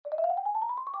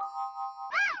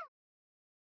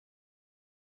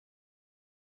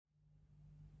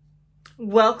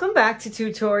Welcome back to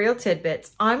Tutorial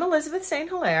Tidbits. I'm Elizabeth St.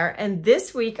 Hilaire, and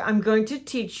this week I'm going to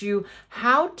teach you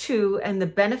how to and the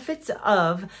benefits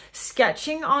of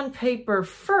sketching on paper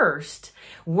first,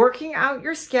 working out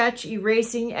your sketch,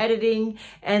 erasing, editing,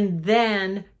 and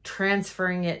then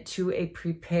transferring it to a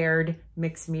prepared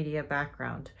mixed media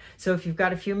background. So if you've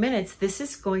got a few minutes, this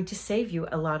is going to save you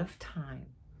a lot of time.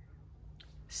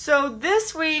 So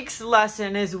this week's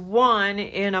lesson is one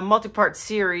in a multi-part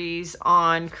series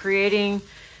on creating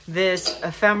this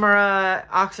ephemera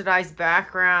oxidized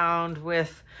background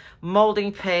with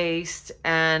molding paste,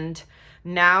 and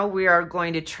now we are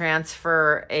going to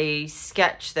transfer a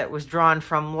sketch that was drawn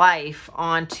from life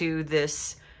onto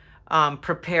this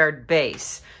prepared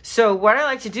base. So what I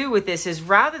like to do with this is,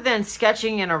 rather than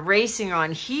sketching and erasing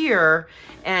on here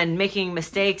and making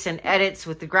mistakes and edits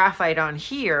with the graphite on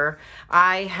here,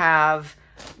 I have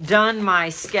done my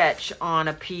sketch on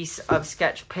a piece of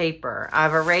sketch paper.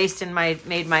 I've erased and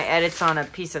made my edits on a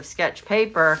piece of sketch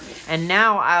paper, and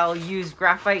now I'll use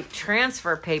graphite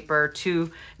transfer paper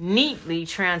to neatly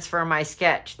transfer my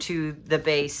sketch to the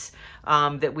base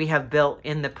that we have built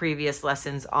in the previous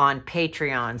lessons on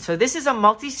Patreon. So this is a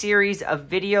multi-series of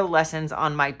video lessons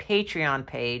on my Patreon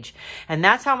page, and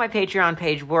that's how my Patreon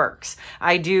page works.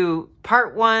 I do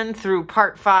part 1 through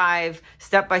part 5,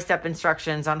 step-by-step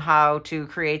instructions on how to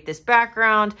create this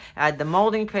background, add the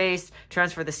molding paste,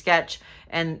 transfer the sketch,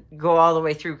 and go all the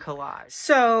way through collage.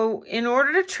 So in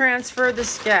order to transfer the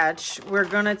sketch, we're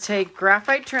gonna take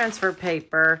graphite transfer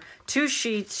paper, 2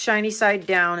 sheets, shiny side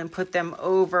down, and put them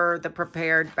over the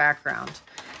prepared background.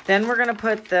 Then we're gonna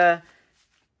put the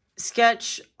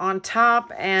sketch on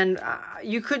top, and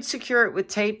you could secure it with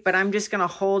tape, but I'm just gonna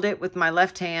hold it with my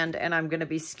left hand, and I'm gonna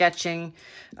be sketching,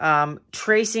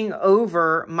 tracing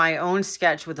over my own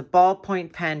sketch with a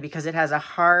ballpoint pen because it has a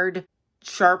hard,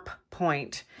 sharp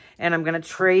point. And I'm going to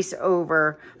trace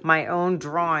over my own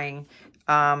drawing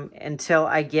until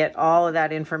I get all of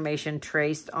that information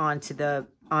traced onto the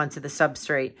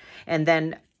substrate. And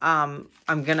then I'm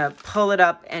going to pull it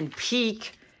up and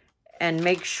peek and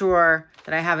make sure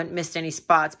that I haven't missed any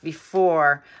spots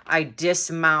before I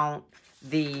dismount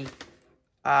the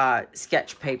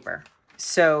sketch paper.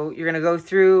 So you're going to go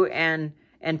through and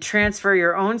transfer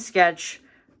your own sketch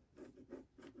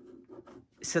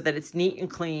so that it's neat and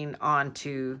clean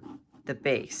onto the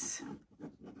base.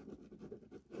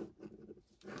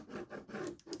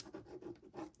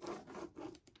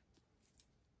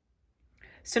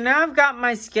 So now I've got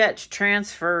my sketch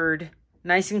transferred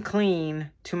nice and clean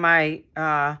to my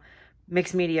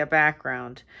mixed media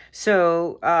background.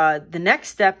 So the next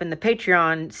step in the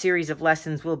Patreon series of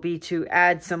lessons will be to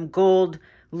add some gold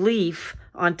leaf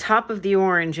on top of the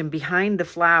orange and behind the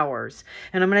flowers.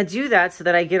 And I'm going to do that so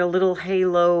that I get a little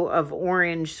halo of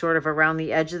orange sort of around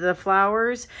the edge of the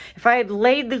flowers. If I had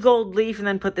laid the gold leaf and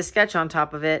then put the sketch on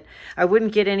top of it, I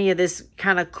wouldn't get any of this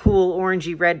kind of cool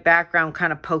orangey red background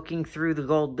kind of poking through the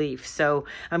gold leaf. So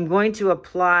I'm going to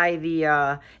apply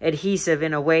the adhesive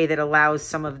in a way that allows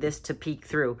some of this to peek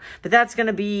through. But that's going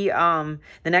to be the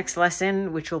next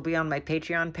lesson, which will be on my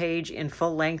Patreon page in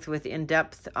full length with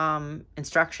in-depth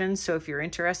instructions. So if you're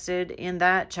interested in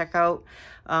that, check out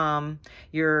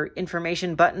your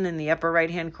information button in the upper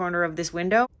right hand corner of this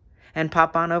window, and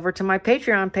pop on over to my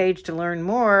Patreon page to learn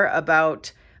more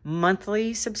about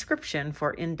monthly subscription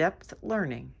for in-depth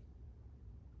learning.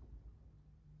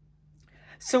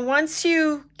 So once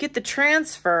you get the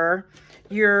transfer,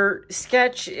 your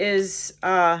sketch is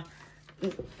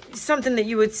something that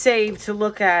you would save to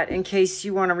look at in case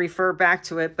you want to refer back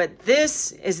to it. But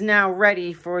this is now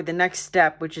ready for the next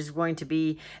step, which is going to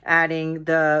be adding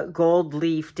the gold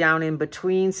leaf down in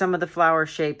between some of the flower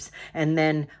shapes and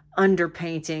then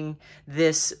underpainting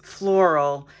this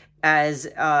floral as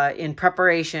in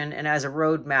preparation and as a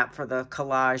roadmap for the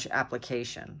collage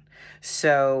application.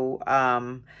 So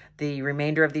the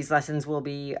remainder of these lessons will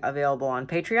be available on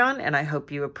Patreon, and I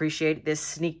hope you appreciate this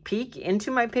sneak peek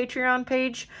into my Patreon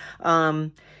page.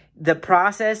 The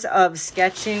process of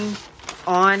sketching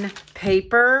on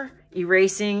paper,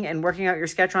 erasing and working out your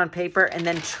sketch on paper, and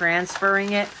then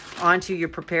transferring it onto your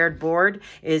prepared board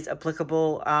is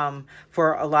applicable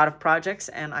for a lot of projects,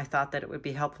 and I thought that it would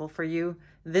be helpful for you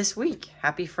this week.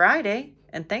 Happy Friday,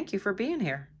 and thank you for being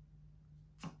here.